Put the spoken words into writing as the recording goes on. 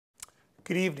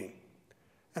Good evening,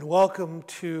 and welcome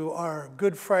to our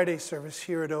Good Friday service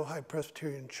here at Ojai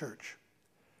Presbyterian Church.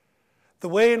 The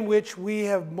way in which we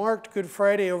have marked Good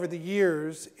Friday over the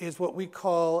years is what we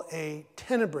call a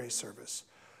tenebrae service,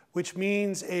 which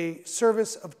means a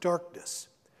service of darkness.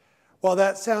 While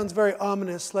that sounds very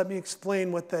ominous, let me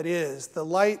explain what that is. The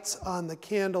lights on the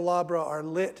candelabra are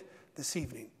lit this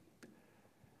evening.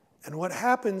 And what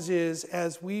happens is,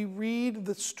 as we read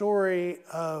the story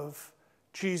of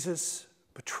Jesus'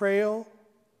 betrayal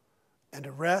and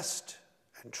arrest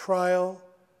and trial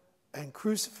and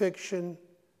crucifixion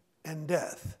and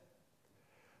death,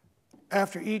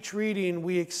 after each reading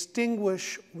we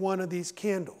extinguish one of these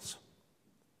candles.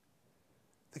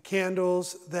 The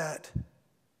candles that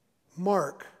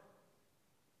mark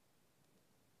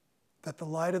that the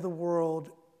light of the world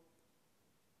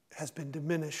has been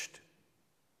diminished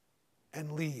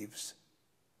and leaves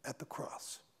at the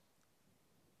cross.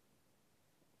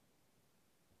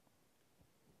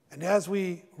 And as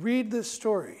we read this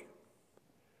story,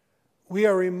 we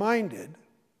are reminded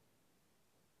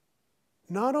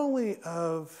not only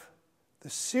of the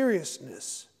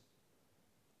seriousness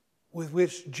with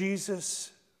which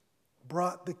Jesus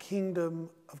brought the kingdom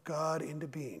of God into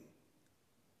being,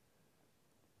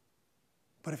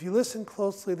 but if you listen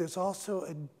closely, there's also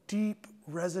a deep,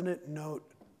 resonant note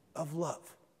of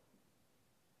love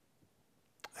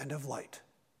and of light.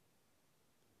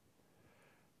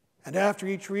 And after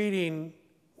each reading,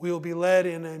 we will be led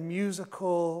in a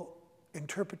musical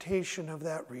interpretation of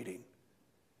that reading.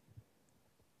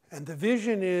 And the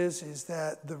vision is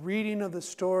that the reading of the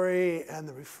story and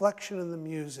the reflection of the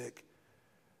music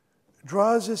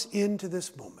draws us into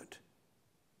this moment,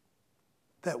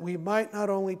 that we might not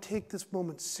only take this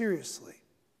moment seriously,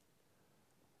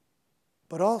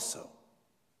 but also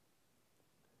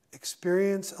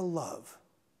experience a love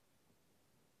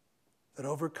that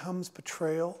overcomes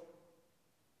betrayal,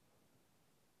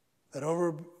 that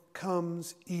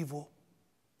overcomes evil,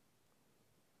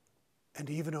 and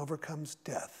even overcomes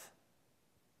death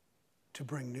to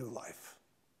bring new life.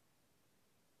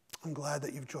 I'm glad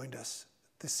that you've joined us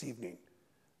this evening.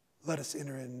 Let us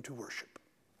enter into worship.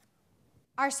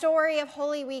 Our story of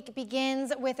Holy Week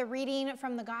begins with a reading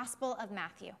from the Gospel of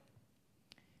Matthew.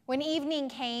 When evening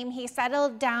came, he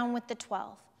settled down with the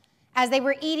 12. As they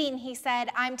were eating, he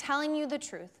said, "I'm telling you the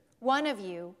truth. One of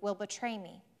you will betray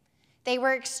me." They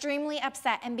were extremely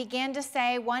upset and began to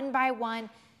say one by one,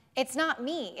 "It's not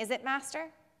me, is it,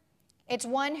 Master?" "It's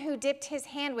one who dipped his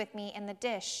hand with me in the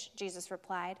dish," Jesus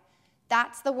replied.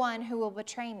 "That's the one who will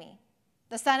betray me.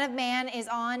 The Son of Man is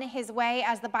on his way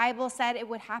as the Bible said it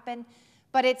would happen,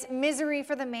 but it's misery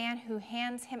for the man who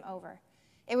hands him over.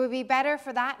 It would be better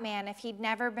for that man if he'd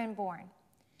never been born."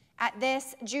 At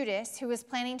this, Judas, who was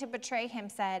planning to betray him,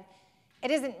 said,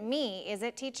 "It isn't me, is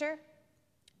it, teacher?"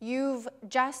 "You've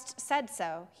just said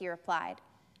so," he replied.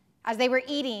 As they were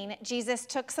eating, Jesus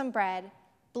took some bread,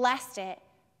 blessed it,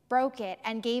 broke it,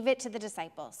 and gave it to the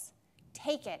disciples.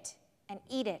 "Take it and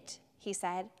eat it," he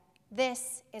said.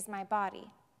 "This is my body."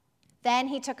 Then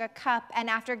he took a cup, and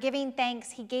after giving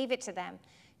thanks, he gave it to them.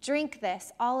 "Drink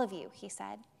this, all of you," he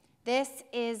said. "This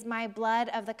is my blood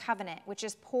of the covenant, which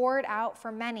is poured out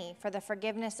for many for the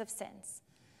forgiveness of sins.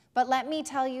 But let me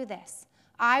tell you this,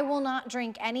 I will not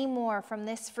drink any more from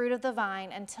this fruit of the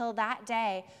vine until that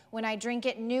day when I drink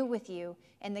it new with you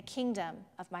in the kingdom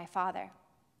of my Father."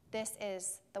 This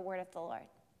is the word of the Lord.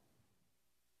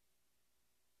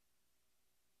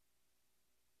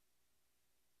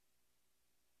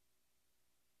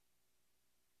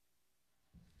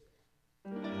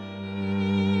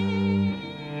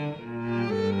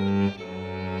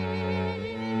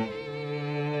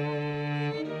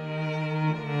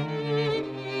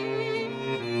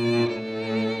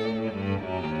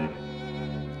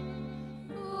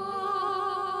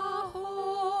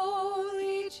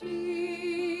 Holy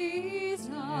Jesus,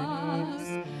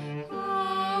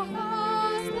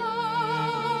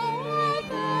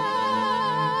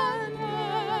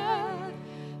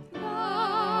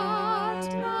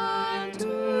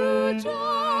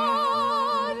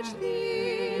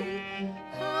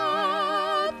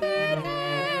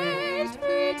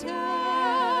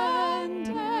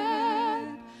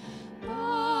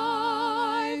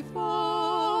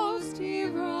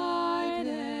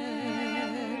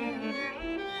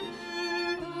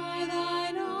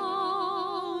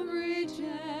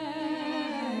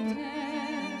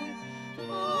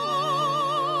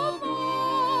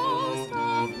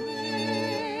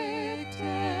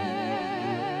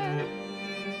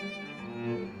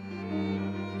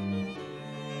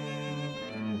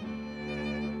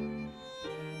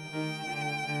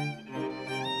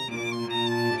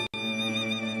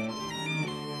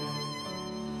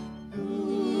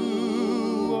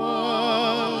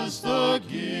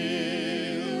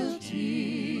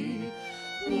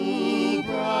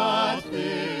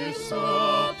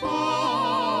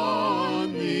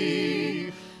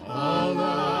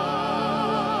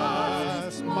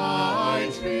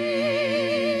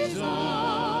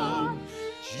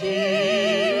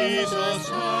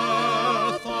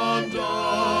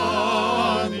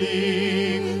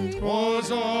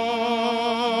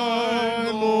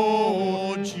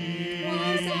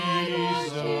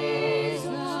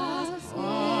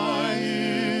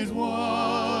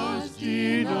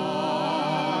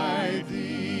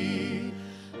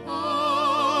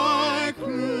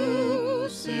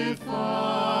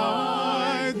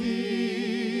 glorify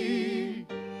thee.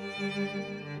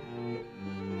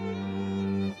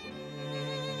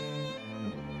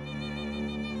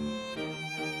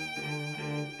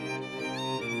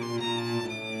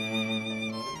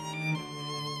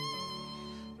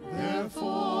 Therefore,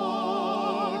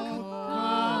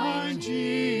 kind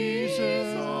Jesus,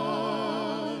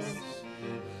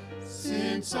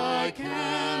 since I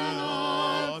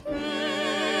cannot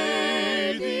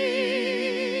pray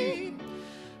thee,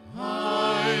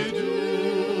 I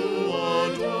do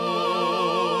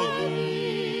adore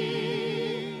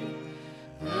thee,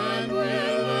 and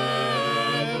will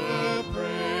ever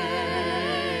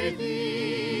pray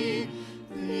thee.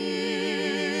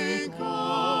 Think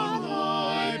on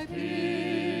thy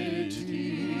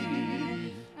pity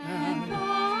and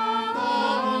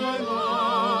thy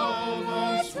love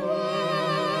unswerving,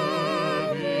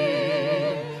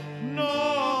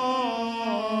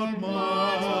 not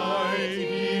my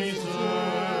deserving.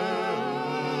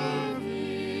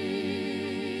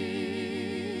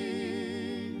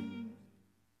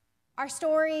 Our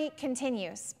story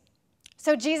continues.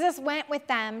 So Jesus went with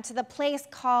them to the place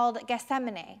called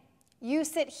Gethsemane. You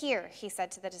sit here, he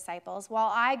said to the disciples,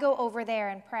 while I go over there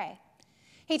and pray.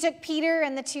 He took Peter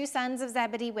and the 2 sons of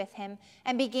Zebedee with him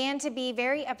and began to be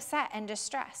very upset and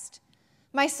distressed.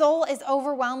 My soul is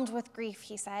overwhelmed with grief,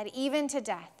 he said, even to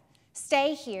death.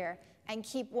 Stay here and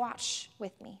keep watch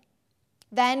with me.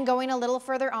 Then, going a little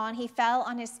further on, he fell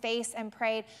on his face and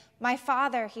prayed. My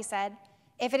Father, he said,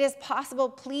 if it is possible,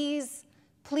 please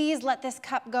let this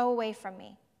cup go away from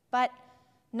me. But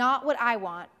not what I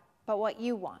want, but what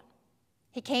you want.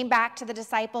 He came back to the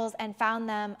disciples and found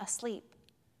them asleep.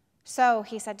 So,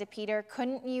 he said to Peter,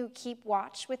 couldn't you keep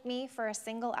watch with me for a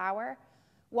single hour?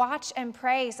 Watch and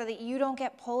pray so that you don't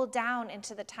get pulled down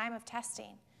into the time of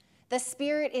testing. The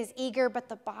spirit is eager, but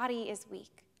the body is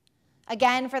weak.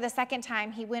 Again, for the second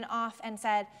time, he went off and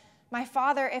said, my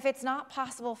Father, if it's not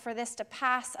possible for this to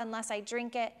pass unless I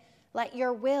drink it, let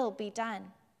your will be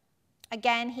done.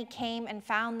 Again, he came and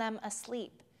found them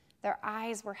asleep. Their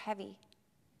eyes were heavy.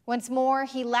 Once more,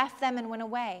 he left them and went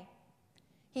away.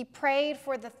 He prayed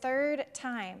for the 3rd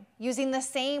time, using the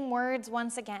same words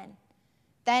once again.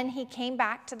 Then he came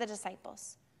back to the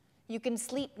disciples. You can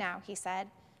sleep now, he said,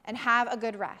 and have a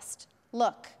good rest.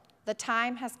 Look, the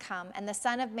time has come, and the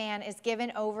Son of Man is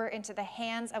given over into the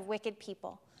hands of wicked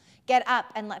people. Get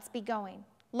up and let's be going.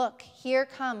 Look, here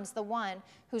comes the one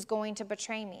who's going to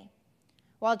betray me.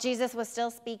 While Jesus was still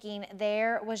speaking,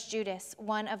 there was Judas,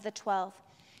 one of the 12.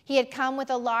 He had come with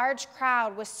a large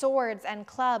crowd with swords and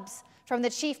clubs from the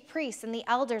chief priests and the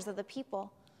elders of the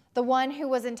people. The one who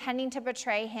was intending to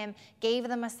betray him gave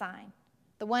them a sign.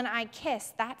 The one I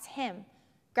kiss, that's him.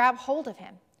 Grab hold of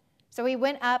him. So he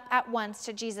went up at once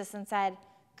to Jesus and said,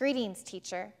 greetings,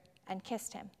 teacher, and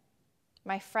kissed him.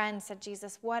 My friend, said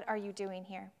Jesus, what are you doing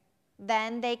here?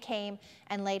 Then they came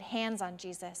and laid hands on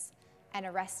Jesus and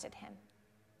arrested him.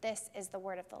 This is the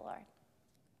word of the Lord.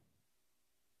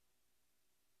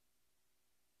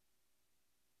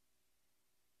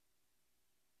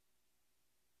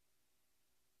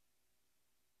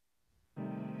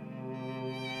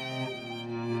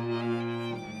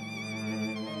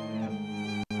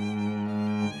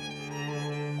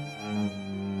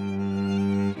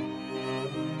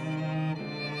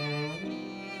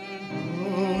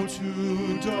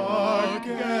 To dark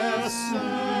Gethsemane,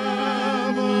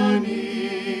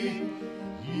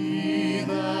 ye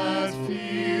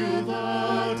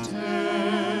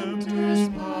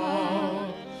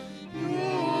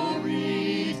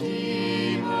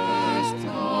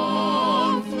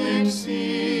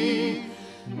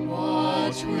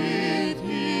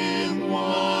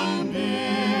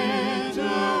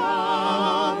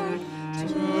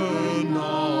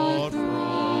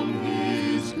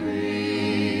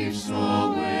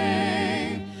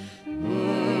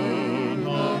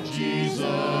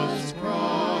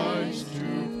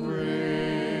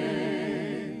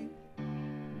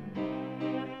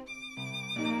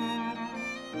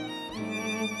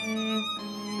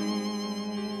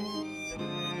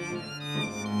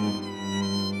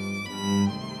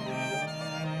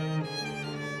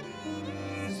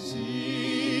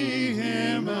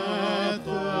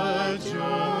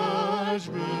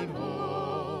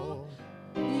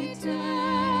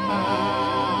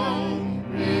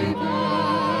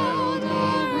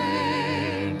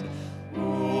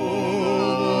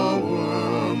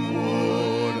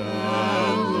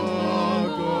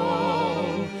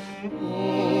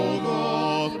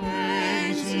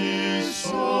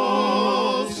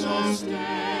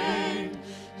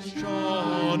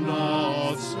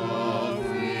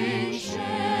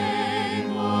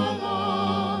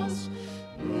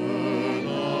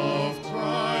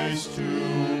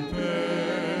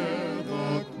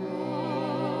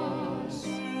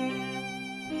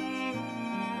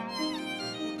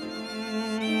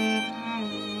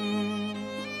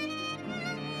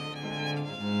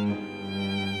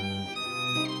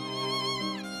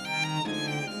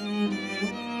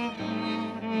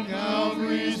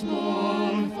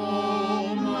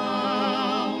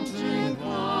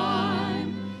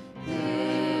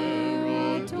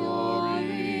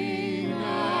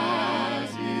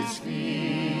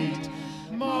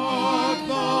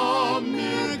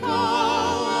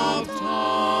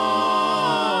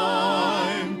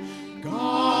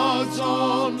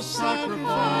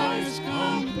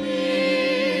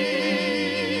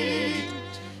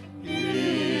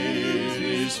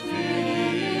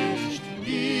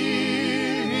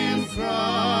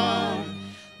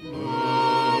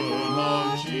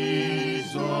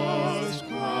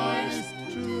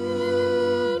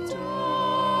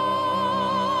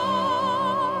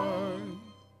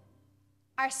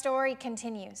story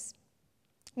continues.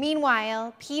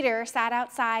 Meanwhile, Peter sat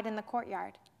outside in the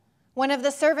courtyard. One of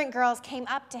the servant girls came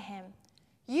up to him.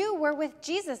 "You were with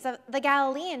Jesus the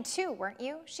Galilean too, weren't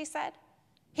you?" she said.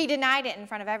 He denied it in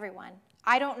front of everyone.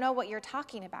 "I don't know what you're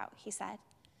talking about," he said.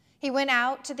 He went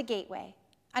out to the gateway.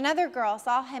 Another girl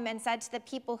saw him and said to the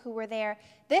people who were there,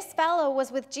 "This fellow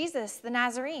was with Jesus the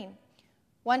Nazarene."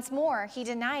 Once more, he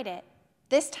denied it,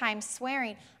 this time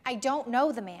swearing, "I don't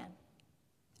know the man."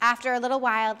 After a little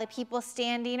while, the people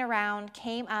standing around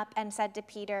came up and said to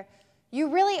Peter, "You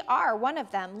really are one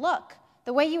of them. Look,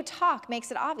 the way you talk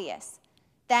makes it obvious."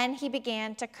 Then he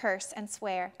began to curse and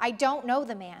swear, "I don't know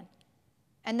the man."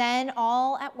 And then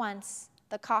all at once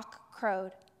the cock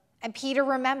crowed, and Peter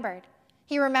remembered.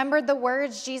 He remembered the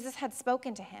words Jesus had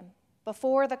spoken to him.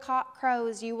 "Before the cock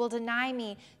crows, you will deny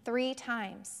me 3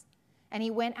 times." And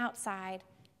he went outside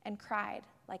and cried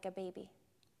like a baby.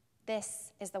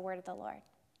 This is the word of the Lord.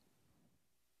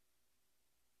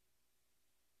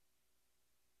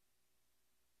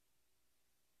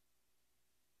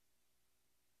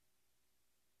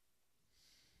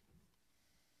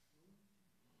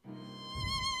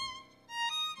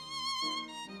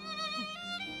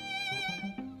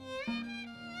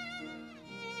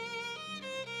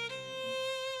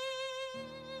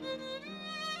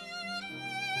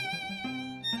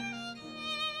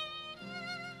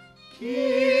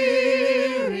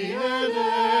 Kyrie eleison,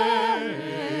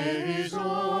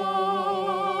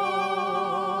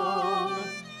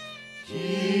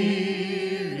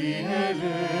 Kyrie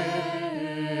eleison,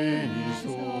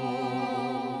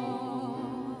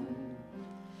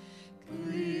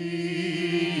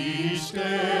 Christe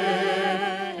eleison,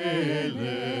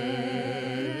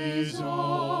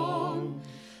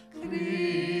 Christe eleison,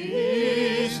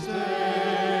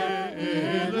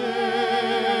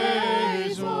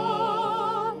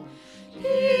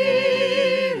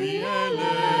 Kyrie eleison,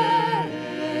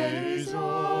 Kyrie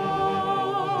eleison,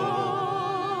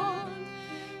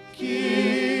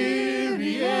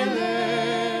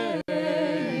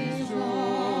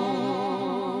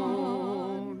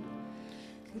 Christe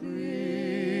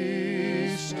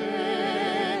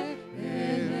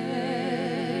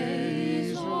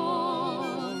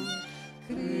eleison,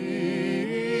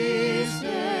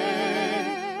 Christe eleison,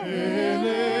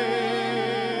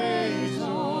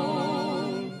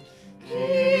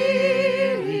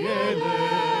 Kyrie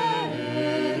eleison,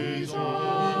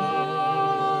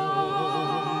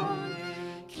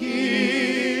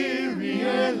 Kyrie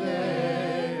eleison.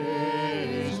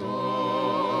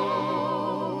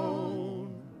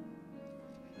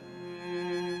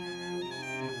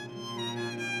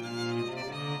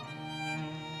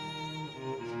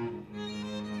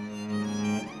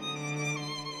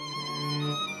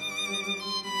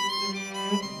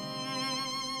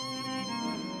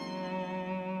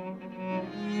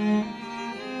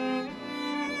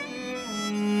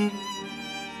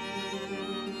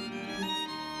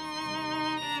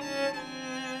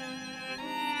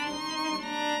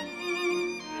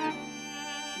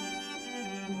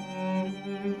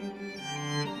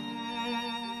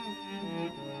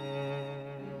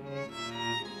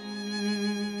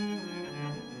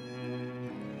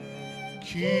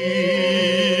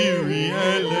 Kyrie eleison, Kyrie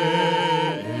eleison,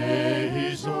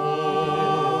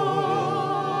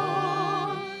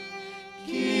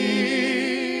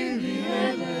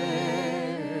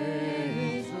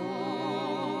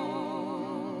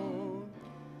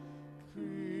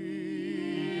 Christe eleison,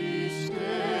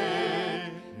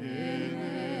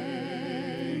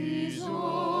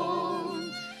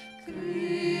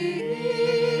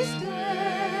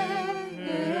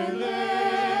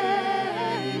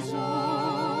 Christe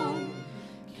eleison,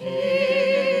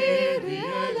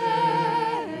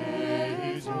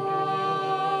 Kyrie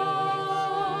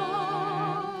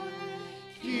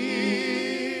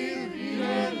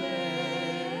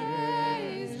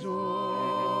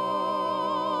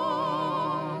eleison,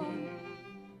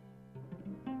 Kyrie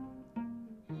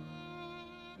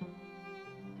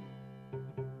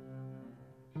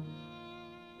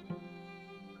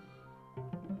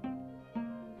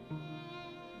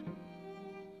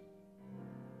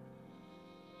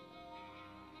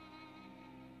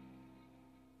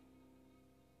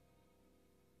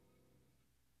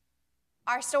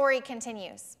Our story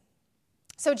continues.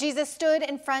 So Jesus stood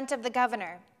in front of the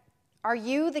governor. "Are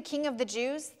you the king of the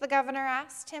Jews?" the governor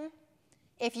asked him.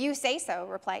 "If you say so,"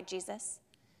 replied Jesus.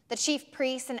 The chief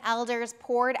priests and elders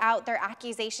poured out their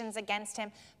accusations against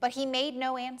him, but he made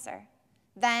no answer.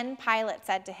 Then Pilate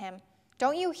said to him,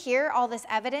 "Don't you hear all this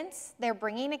evidence they're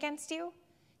bringing against you?"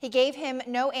 He gave him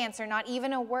no answer, not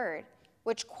even a word,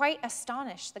 which quite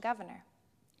astonished the governor.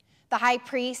 The high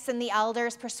priests and the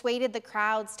elders persuaded the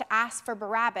crowds to ask for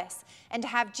Barabbas and to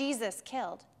have Jesus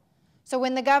killed. So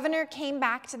when the governor came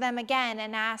back to them again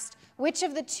and asked, "Which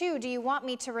of the two do you want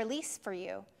me to release for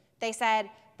you?" they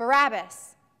said,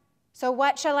 "Barabbas." "So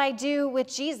what shall I do with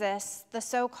Jesus, the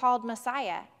so-called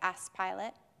Messiah?" asked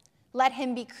Pilate. "Let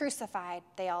him be crucified,"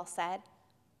 they all said.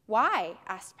 "Why?"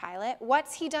 asked Pilate.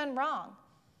 "What's he done wrong?"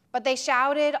 But they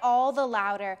shouted all the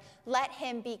louder, "Let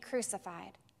him be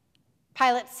crucified."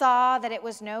 Pilate saw that it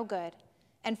was no good.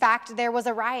 In fact, there was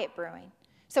a riot brewing.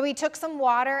 So he took some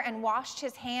water and washed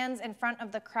his hands in front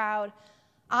of the crowd.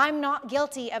 "I'm not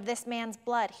guilty of this man's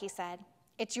blood," he said.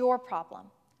 "It's your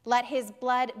problem. Let his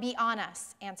blood be on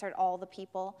us," answered all the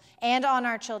people, "and on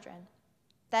our children."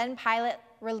 Then Pilate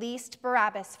released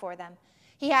Barabbas for them.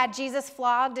 He had Jesus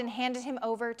flogged and handed him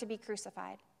over to be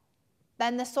crucified.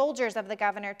 Then the soldiers of the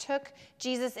governor took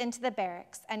Jesus into the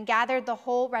barracks and gathered the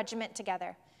whole regiment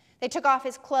together. They took off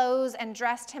his clothes and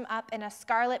dressed him up in a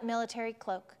scarlet military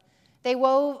cloak. They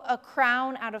wove a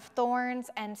crown out of thorns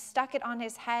and stuck it on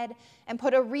his head and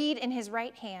put a reed in his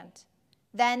right hand.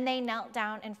 Then they knelt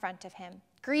down in front of him.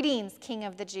 "Greetings, King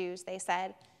of the Jews," they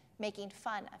said, making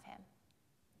fun of him.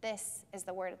 This is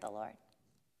the word of the Lord.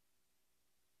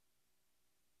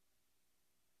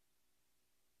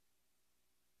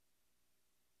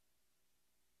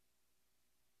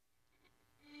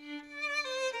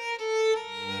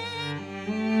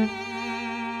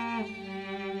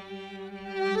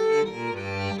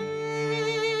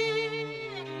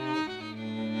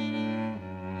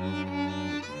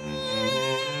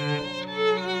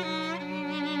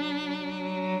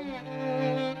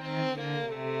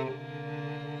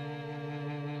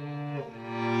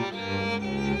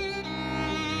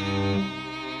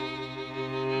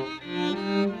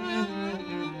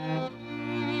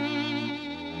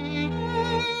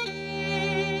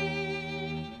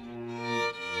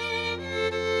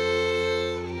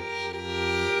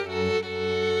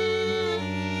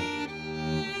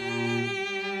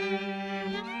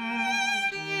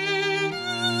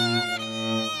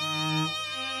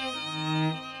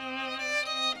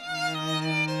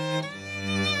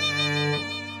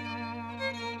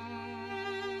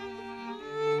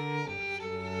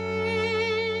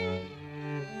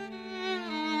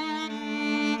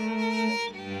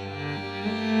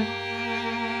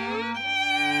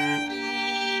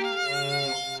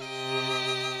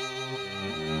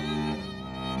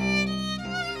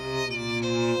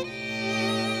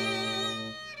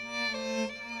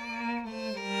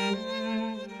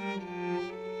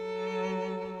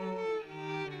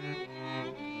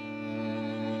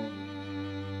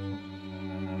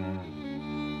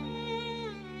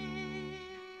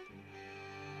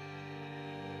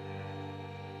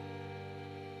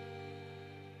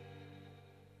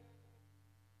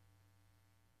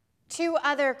 Two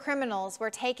other criminals were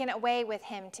taken away with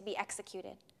him to be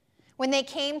executed. When they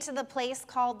came to the place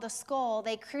called the Skull,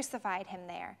 they crucified him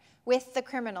there with the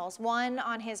criminals, one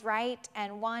on his right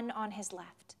and one on his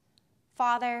left.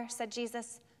 "Father," said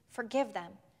Jesus, "forgive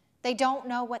them. They don't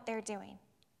know what they're doing."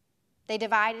 They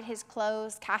divided his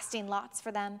clothes, casting lots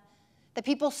for them. The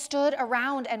people stood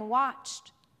around and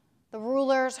watched. The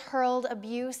rulers hurled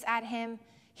abuse at him.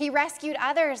 "He rescued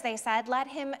others," they said. "Let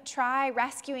him try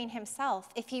rescuing himself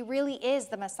if he really is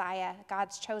the Messiah,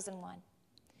 God's chosen one."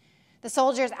 The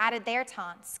soldiers added their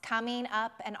taunts, coming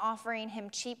up and offering him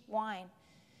cheap wine.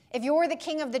 "If you're the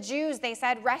King of the Jews," they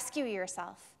said, "rescue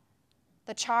yourself."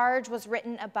 The charge was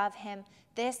written above him,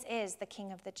 "This is the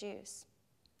King of the Jews."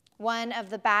 One of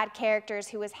the bad characters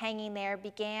who was hanging there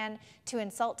began to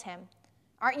insult him.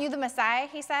 "Aren't you the Messiah?"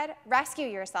 he said. "Rescue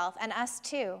yourself and us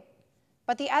too."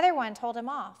 But the other one told him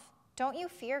off. "Don't you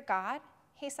fear God?"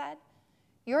 he said.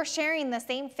 "You're sharing the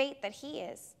same fate that he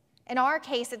is. In our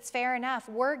case, it's fair enough.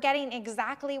 We're getting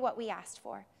exactly what we asked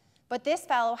for. But this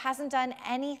fellow hasn't done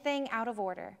anything out of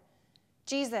order."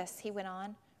 "Jesus," he went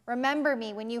on, "remember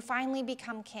me when you finally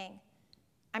become king."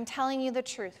 "I'm telling you the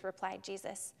truth," replied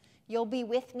Jesus. "You'll be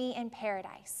with me in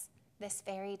paradise this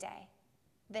very day."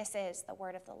 This is the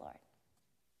word of the Lord.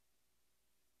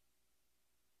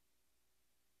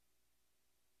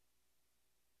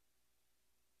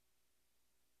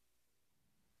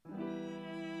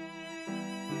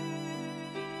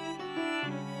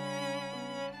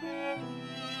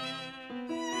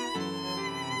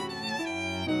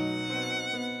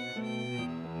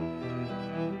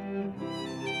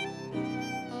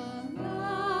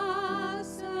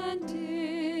 Alas, and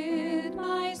did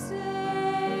my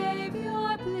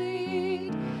Savior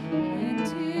bleed?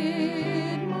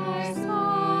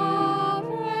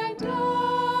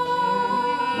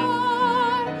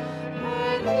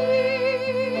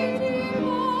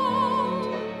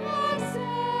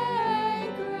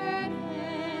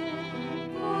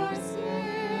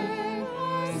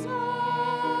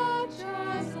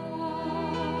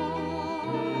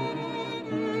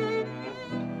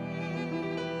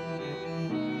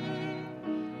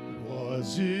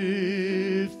 is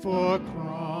it for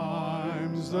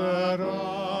crimes that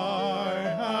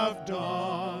I have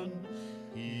done?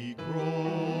 He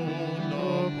groaned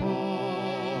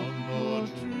upon the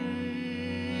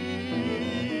tree.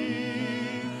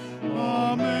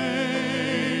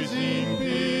 Amazing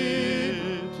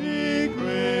pity,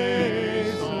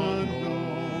 grace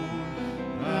unknown,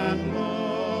 and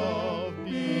love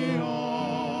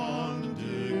beyond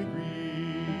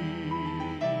degree.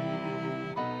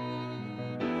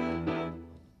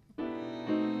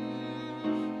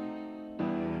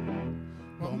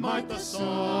 But might the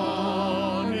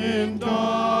sun in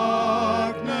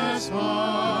darkness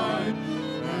hide,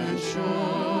 and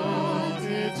should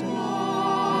its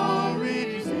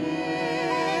glories dim,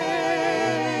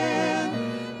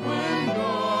 when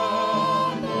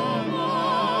God the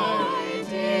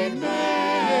mighty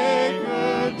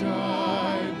Maker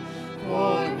died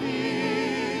for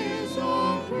his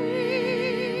own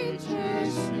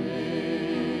creatures' sin?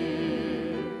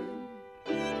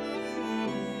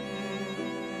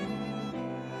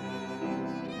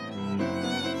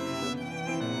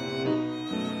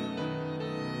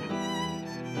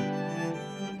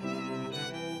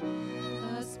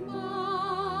 Thus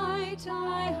might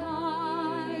I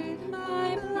hide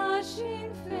my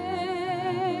blushing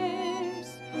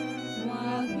face,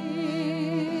 while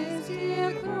his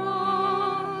dear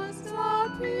cross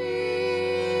appears.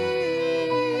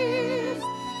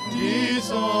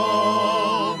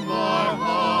 Dissolve my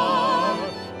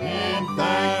heart in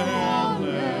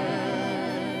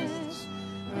thankfulness,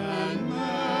 and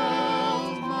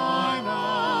melt mine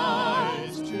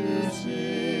eyes to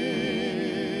sin.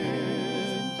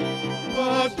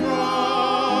 But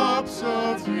drops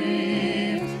of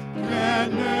grief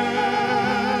can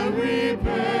ne'er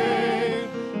repay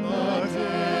the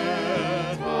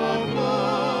debt of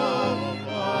love I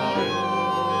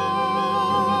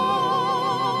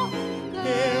owe.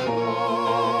 Dear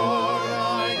Lord,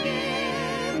 I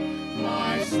give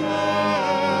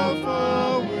myself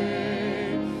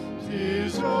away.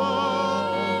 'Tis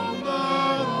all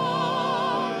that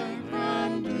I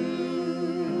can do.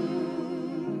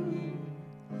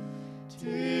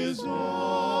 'Tis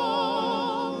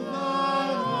all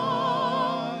that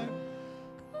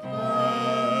I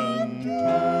can do.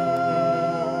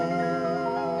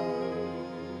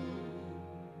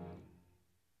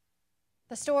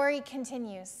 The story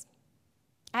continues.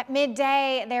 At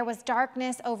midday, there was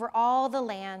darkness over all the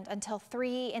land until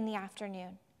 3 in the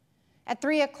afternoon. At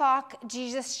 3 o'clock,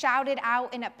 Jesus shouted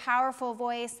out in a powerful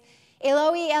voice,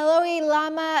 "Eloi, Eloi,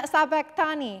 lama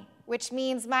sabachthani," which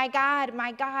means, my God,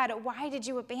 why did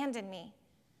you abandon me?"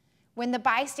 When the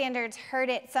bystanders heard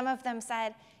it, some of them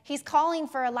said, "He's calling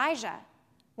for Elijah."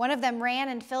 One of them ran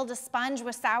and filled a sponge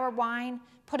with sour wine,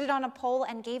 put it on a pole,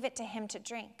 and gave it to him to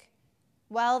drink.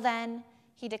 "Well then,"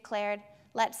 he declared,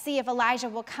 "let's see if Elijah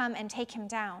will come and take him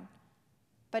down."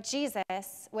 But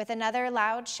Jesus, with another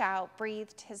loud shout,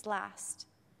 breathed his last.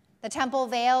 The temple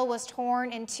veil was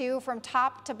torn in two from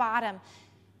top to bottom.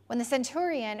 When the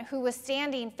centurion who was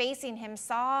standing facing him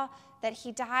saw that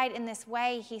he died in this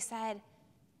way, he said,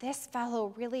 "This fellow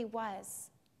really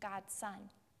was God's son."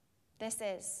 This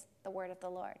is the word of the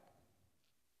Lord.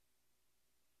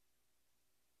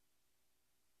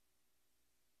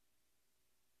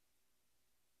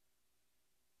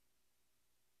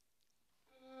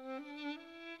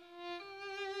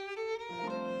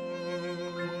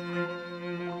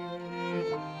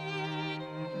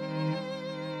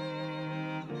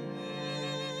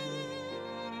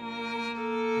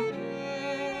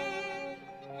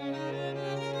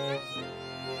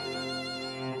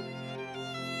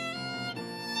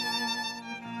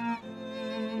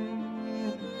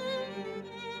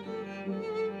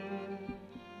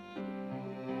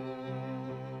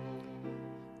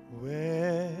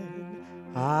 When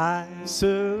I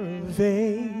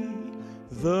survey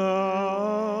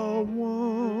the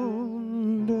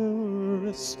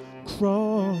wondrous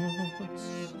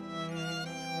cross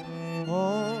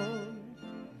on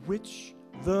which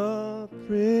the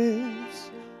Prince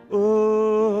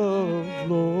of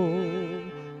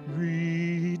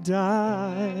Glory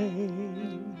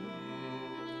died,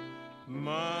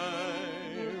 my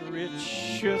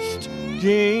richest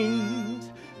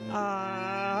gains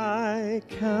I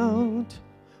count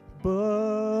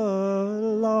but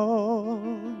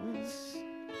loss,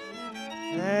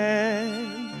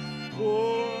 and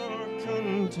pour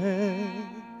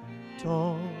content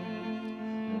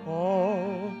on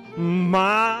all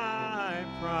my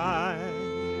pride.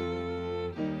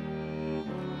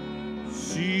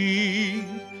 See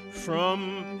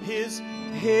from his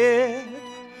head,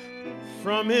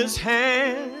 from his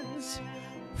hands,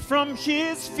 from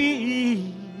his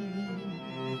feet.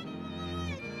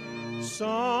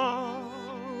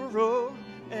 Sorrow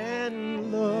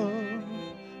and love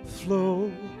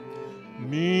flow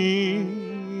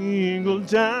mingled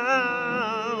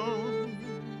down.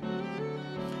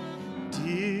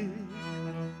 Did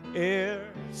e'er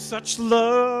such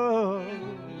love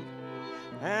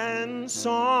and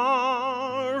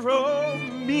sorrow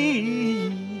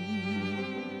meet?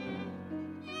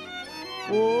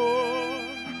 Or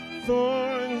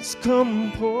thorns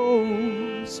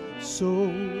compose so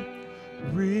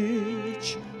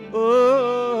rich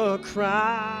a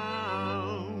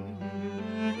crown?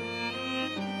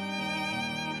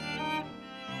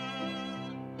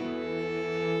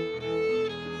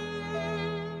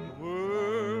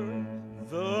 Were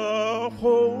the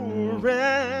whole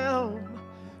realm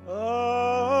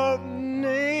of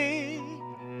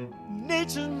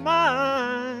nature's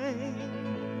mind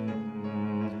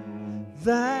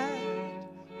that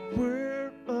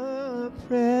were a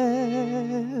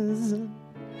present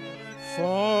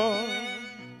far,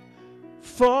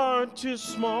 far too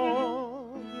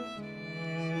small,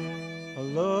 a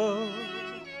love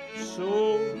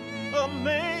so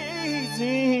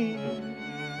amazing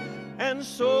and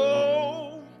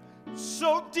so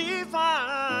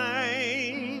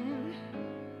divine,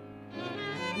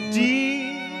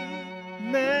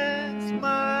 demands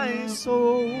my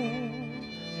soul,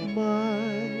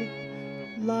 my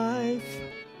life,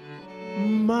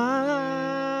 my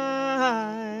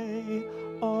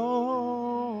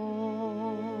all.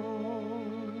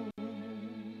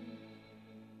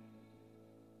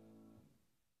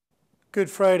 Good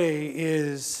Friday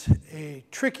is a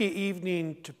tricky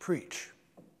evening to preach.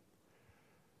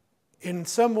 In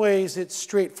some ways, it's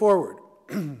straightforward.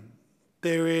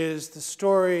 There is the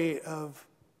story of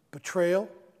betrayal,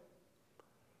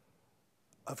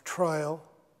 of trial,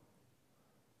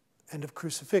 and of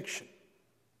crucifixion.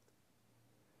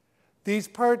 These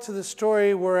parts of the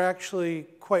story we're actually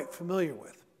quite familiar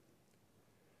with.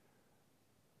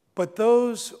 But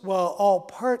those, while all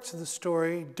parts of the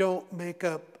story, don't make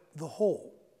up the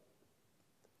whole.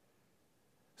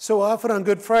 So often on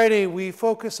Good Friday, we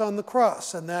focus on the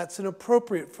cross, and that's an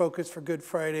appropriate focus for Good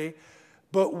Friday.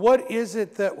 But what is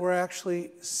it that we're actually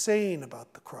saying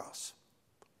about the cross?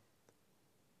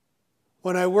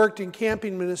 When I worked in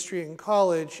camping ministry in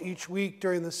college, each week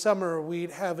during the summer, we'd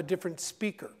have a different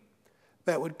speaker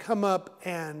that would come up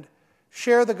and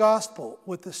share the gospel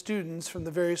with the students from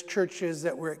the various churches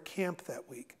that were at camp that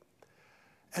week.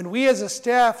 And we as a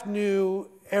staff knew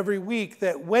every week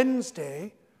that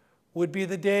Wednesday would be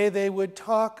the day they would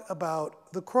talk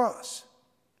about the cross.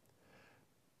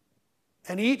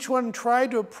 And each one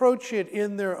tried to approach it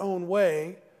in their own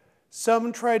way.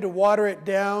 Some tried to water it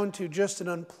down to just an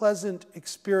unpleasant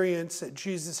experience that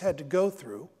Jesus had to go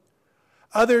through.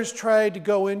 Others tried to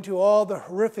go into all the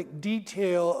horrific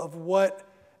detail of what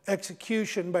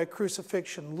execution by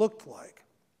crucifixion looked like.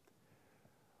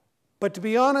 But to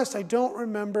be honest, I don't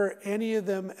remember any of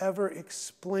them ever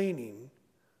explaining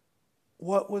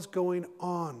what was going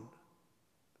on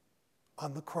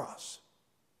the cross.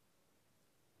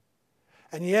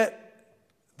 And yet,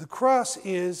 the cross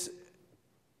is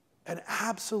an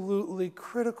absolutely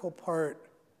critical part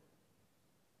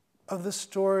of the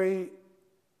story,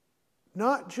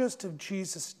 not just of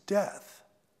Jesus' death,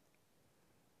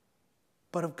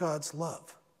 but of God's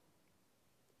love.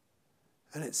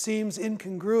 And it seems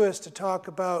incongruous to talk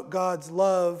about God's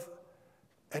love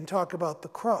and talk about the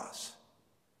cross.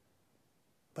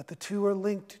 But the two are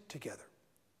linked together.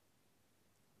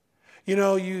 You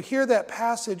know, you hear that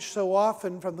passage so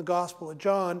often from the Gospel of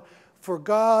John, for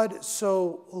God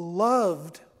so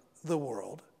loved the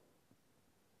world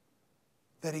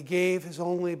that he gave his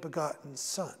only begotten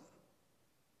Son.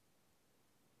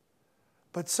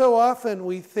 But so often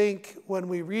we think when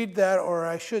we read that, or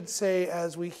I should say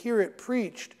as we hear it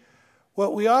preached,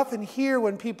 what we often hear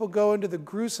when people go into the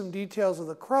gruesome details of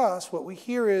the cross, what we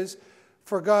hear is,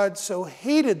 for God so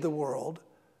hated the world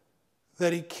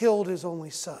that he killed his only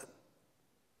Son.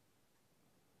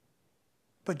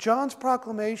 But John's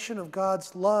proclamation of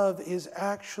God's love is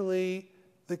actually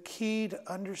the key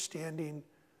to understanding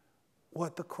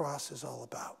what the cross is all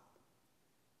about.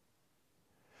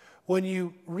 When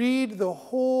you read the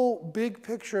whole big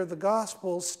picture of the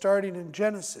Gospels, starting in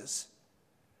Genesis,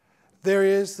 there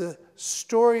is the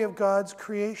story of God's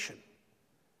creation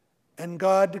and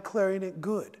God declaring it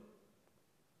good.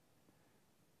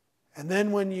 And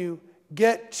then when you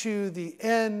get to the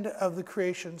end of the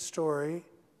creation story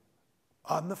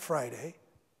on the Friday,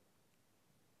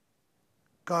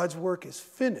 God's work is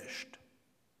finished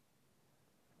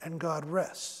and God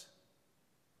rests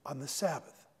on the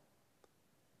Sabbath.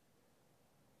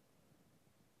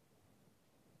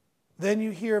 Then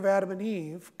you hear of Adam and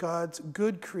Eve, God's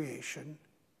good creation,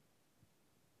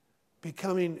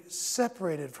 becoming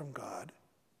separated from God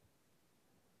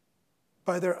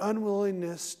by their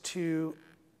unwillingness to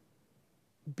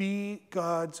be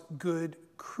God's good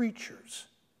creatures.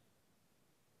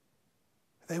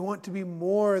 They want to be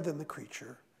more than the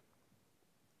creature,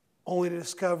 only to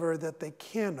discover that they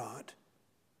cannot,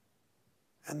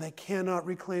 and they cannot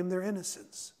reclaim their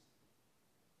innocence.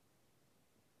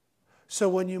 So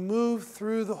when you move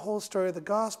through the whole story of the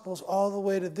Gospels all the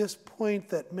way to this point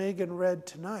that Megan read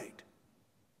tonight,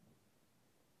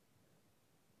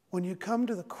 when you come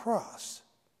to the cross,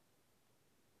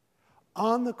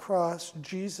 on the cross,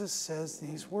 Jesus says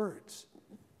these words,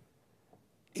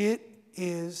 "It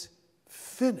is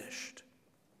finished."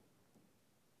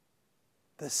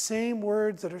 The same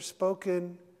words that are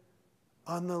spoken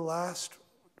on the last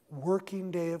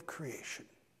working day of creation.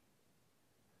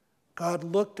 God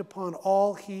looked upon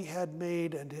all he had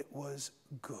made, and it was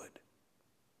good.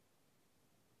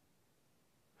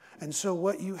 And so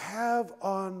what you have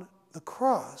on the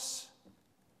cross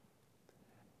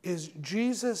is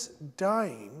Jesus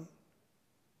dying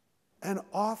an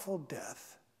awful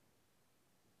death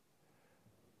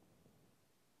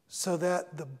so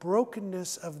that the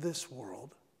brokenness of this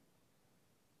world,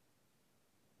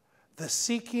 the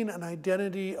seeking an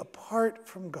identity apart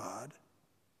from God,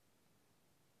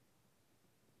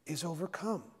 is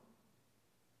overcome.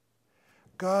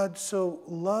 God so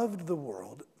loved the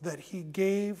world that he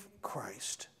gave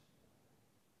Christ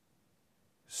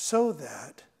so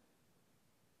that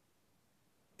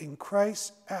in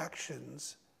Christ's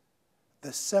actions,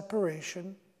 the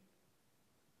separation,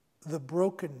 the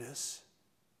brokenness,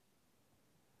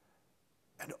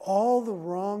 and all the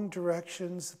wrong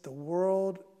directions that the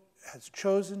world has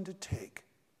chosen to take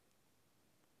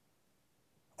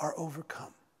are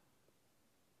overcome.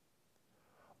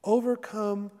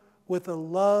 Overcome with a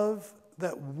love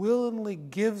that willingly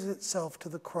gives itself to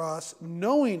the cross,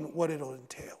 knowing what it'll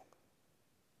entail.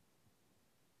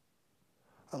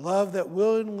 A love that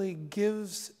willingly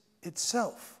gives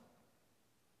itself.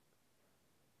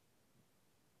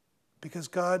 Because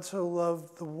God so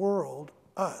loved the world,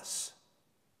 us,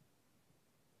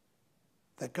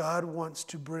 that God wants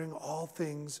to bring all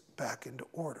things back into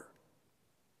order.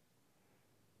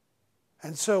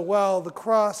 And so while the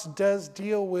cross does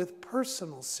deal with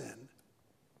personal sin,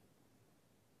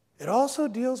 it also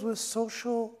deals with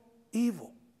social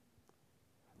evil.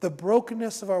 The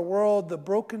brokenness of our world, the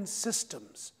broken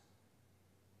systems,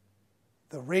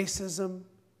 the racism,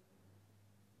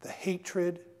 the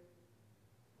hatred,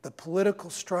 the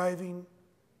political striving,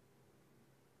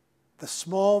 the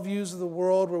small views of the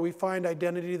world where we find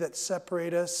identity that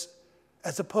separate us,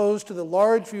 as opposed to the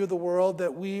large view of the world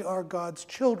that we are God's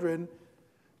children,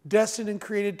 destined and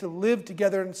created to live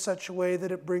together in such a way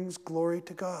that it brings glory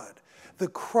to God. The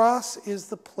cross is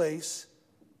the place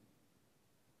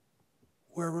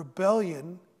where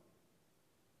rebellion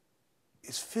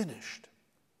is finished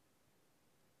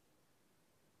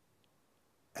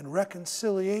and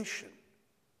reconciliation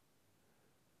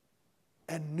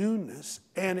and newness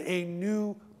and a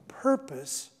new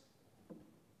purpose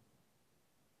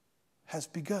has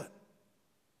begun.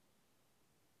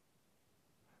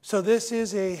 So this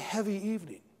is a heavy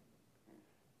evening.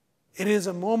 It is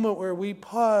a moment where we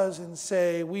pause and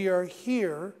say, we are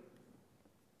here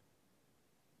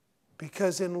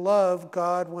because in love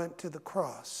God went to the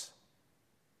cross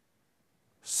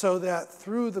so that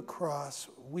through the cross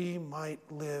we might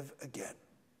live again.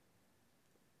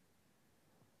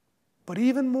 But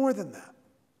even more than that,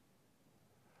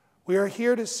 we are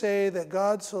here to say that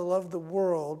God so loved the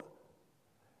world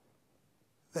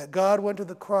that God went to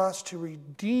the cross to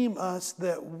redeem us,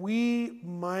 that we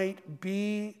might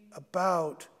be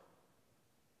about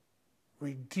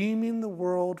redeeming the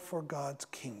world for God's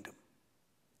kingdom.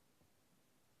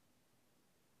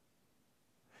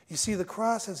 You see, the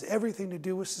cross has everything to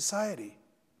do with society,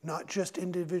 not just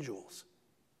individuals.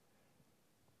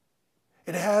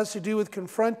 It has to do with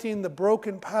confronting the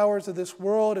broken powers of this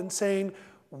world and saying,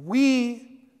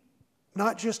 we,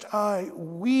 not just I,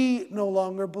 we no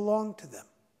longer belong to them.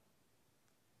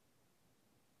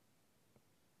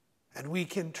 And we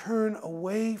can turn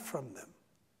away from them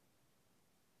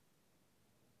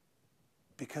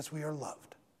because we are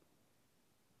loved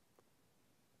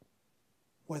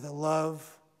with a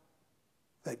love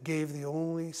that gave the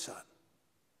only Son,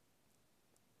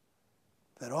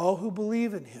 that all who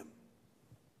believe in him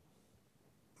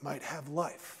might have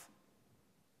life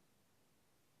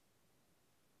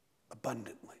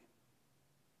abundantly.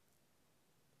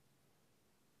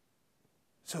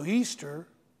 So Easter,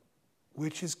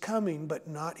 which is coming but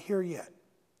not here yet,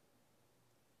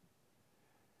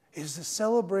 is the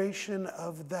celebration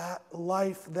of that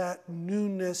life, that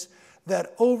newness,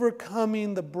 that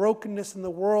overcoming the brokenness in the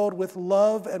world with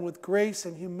love and with grace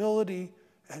and humility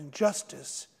and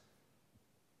justice,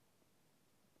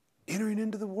 entering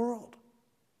into the world.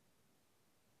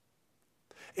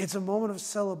 It's a moment of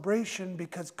celebration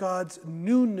because God's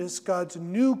newness, God's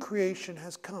new creation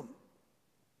has come.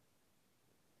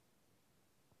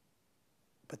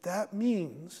 But that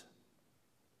means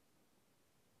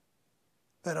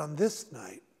that on this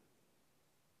night,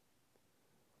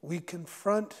 we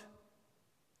confront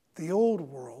the old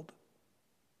world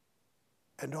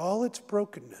and all its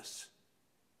brokenness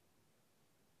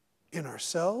in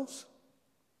ourselves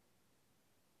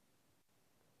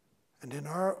and in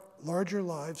our larger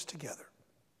lives together.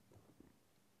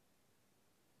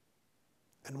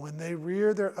 And when they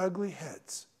rear their ugly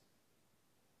heads,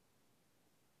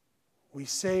 we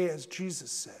say, as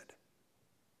Jesus said,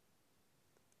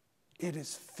 "It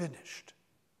is finished,"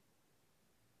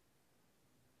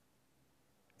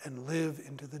 and live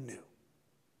into the new.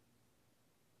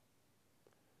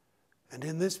 And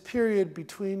in this period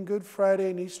between Good Friday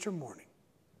and Easter morning,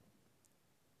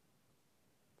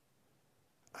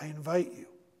 I invite you,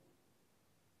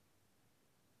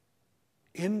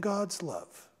 in God's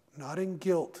love, not in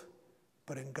guilt,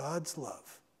 but in God's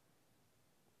love,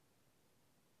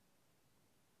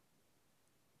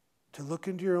 to look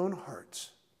into your own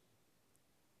hearts,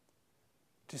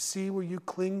 to see where you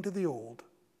cling to the old,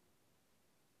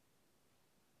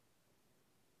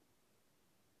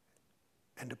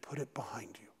 and to put it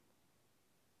behind you.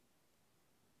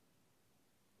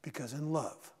 Because in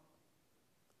love,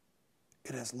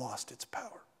 it has lost its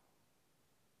power.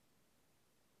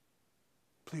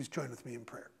 Please join with me in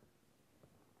prayer.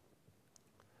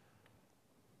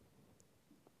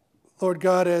 Lord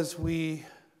God, as we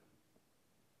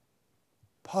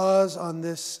pause on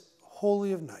this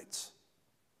Holy of Nights,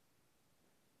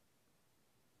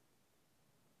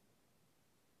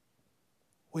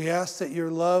 we ask that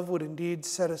your love would indeed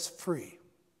set us free,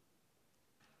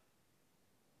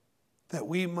 that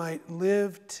we might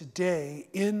live today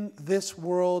in this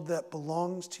world that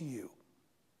belongs to you,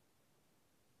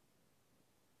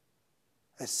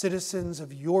 as citizens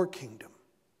of your kingdom,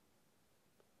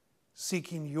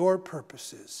 seeking your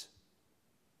purposes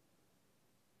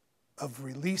of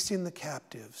releasing the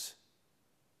captives,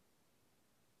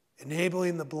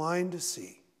 enabling the blind to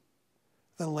see,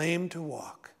 the lame to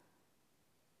walk,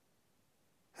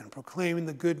 and proclaiming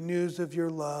the good news of your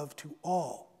love to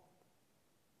all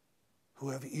who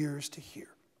have ears to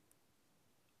hear.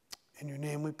 In your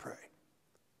name we pray.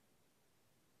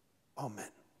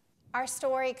 Amen. Our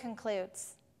story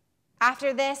concludes.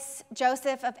 After this,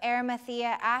 Joseph of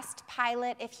Arimathea asked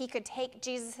Pilate if he could take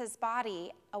Jesus'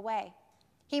 body away.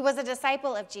 He was a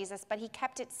disciple of Jesus, but he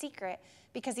kept it secret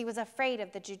because he was afraid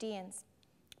of the Judeans.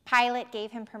 Pilate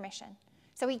gave him permission,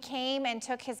 so he came and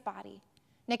took his body.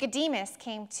 Nicodemus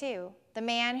came too, the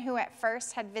man who at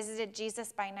first had visited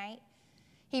Jesus by night.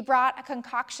 He brought a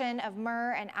concoction of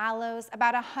myrrh and aloes,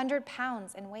 about 100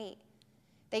 pounds in weight.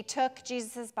 They took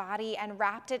Jesus' body and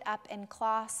wrapped it up in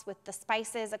cloths with the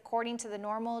spices according to the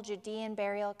normal Judean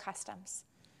burial customs.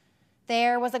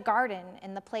 There was a garden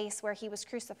in the place where he was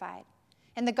crucified.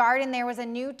 In the garden there was a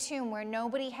new tomb where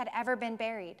nobody had ever been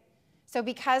buried. So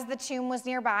because the tomb was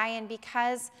nearby and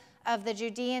because of the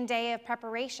Judean day of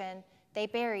preparation, they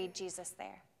buried Jesus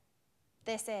there.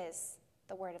 This is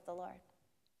the word of the Lord.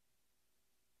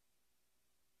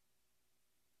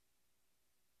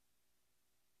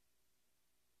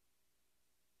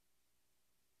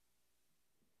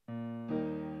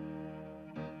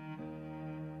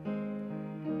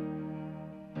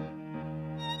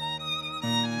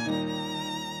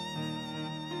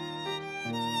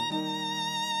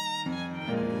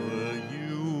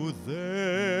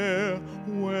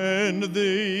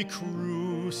 They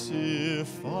crucified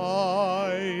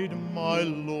my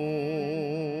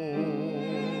Lord.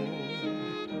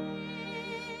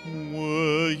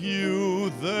 Were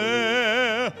you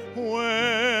there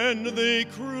when they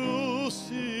crucified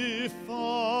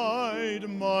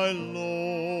my Lord?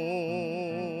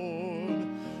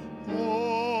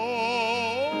 Oh,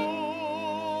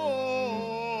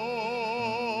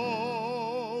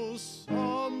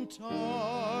 sometimes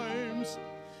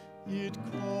it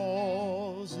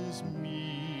causes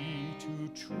me to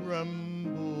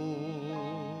tremble,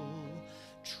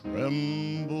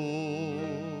 tremble,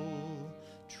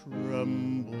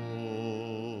 tremble.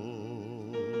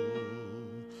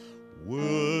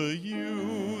 Were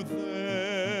you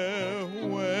there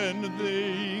when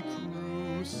they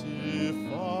crucified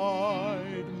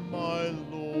my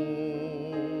Lord?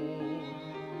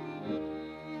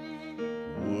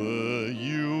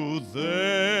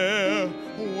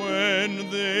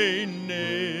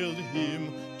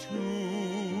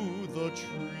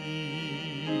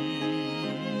 tree.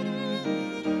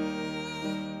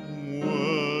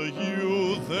 Were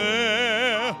you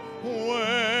there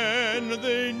when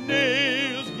they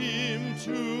nailed him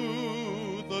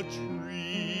to the tree?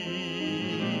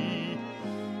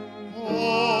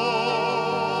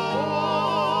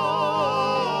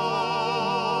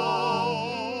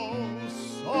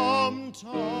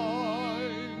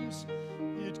 Sometimes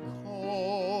it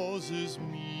causes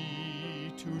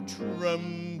me to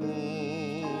tremble,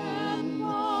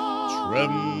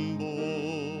 tremble,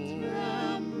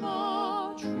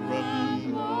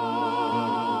 tremble.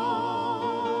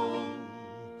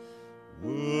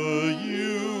 Were you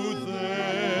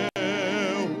there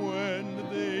when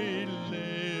they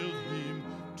nailed him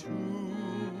to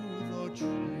the tree?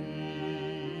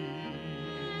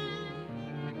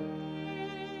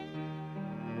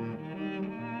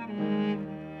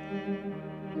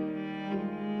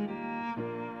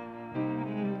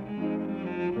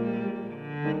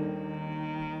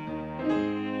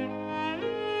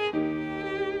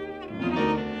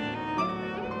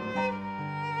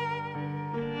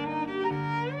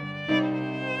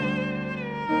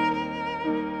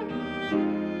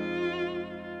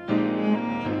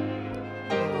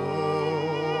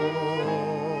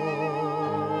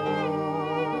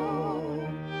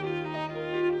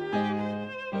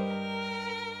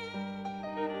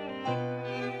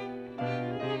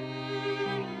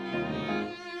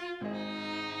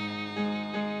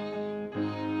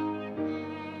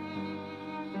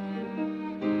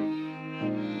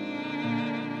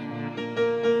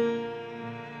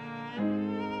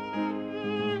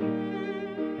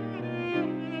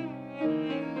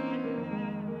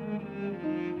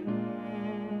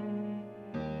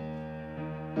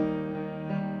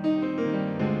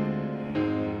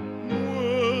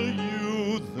 Were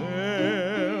you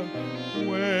there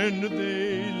when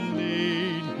they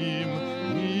laid him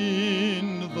in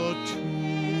the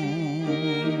tomb?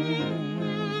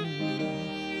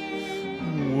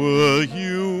 Were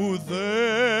you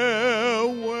there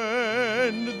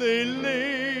when they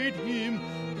laid him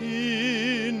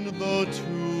in the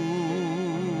tomb?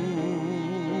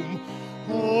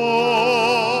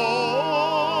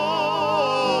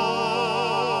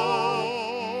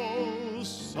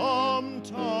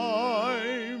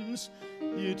 Sometimes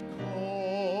it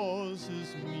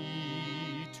causes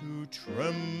me to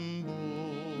tremble,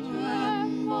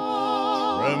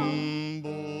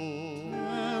 tremble.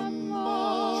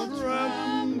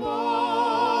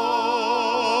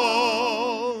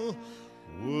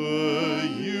 Were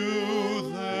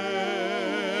you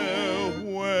there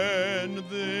when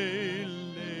they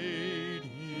laid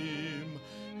him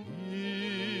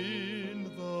in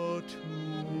the tomb?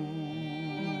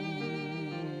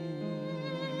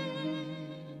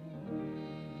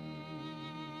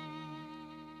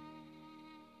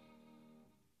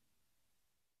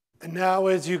 And now,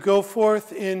 as you go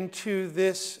forth into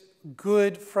this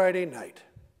Good Friday night,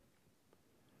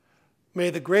 may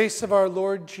the grace of our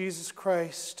Lord Jesus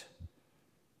Christ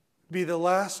be the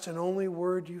last and only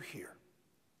word you hear.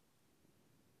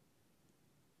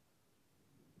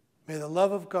 May the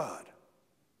love of God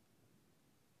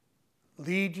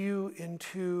lead you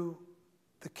into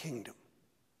the kingdom.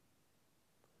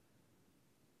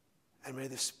 And may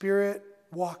the Spirit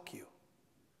walk you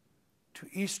to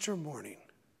Easter morning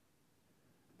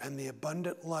and the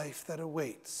abundant life that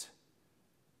awaits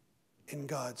in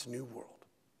God's new world.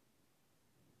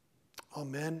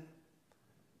 Amen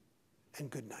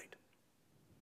and good night.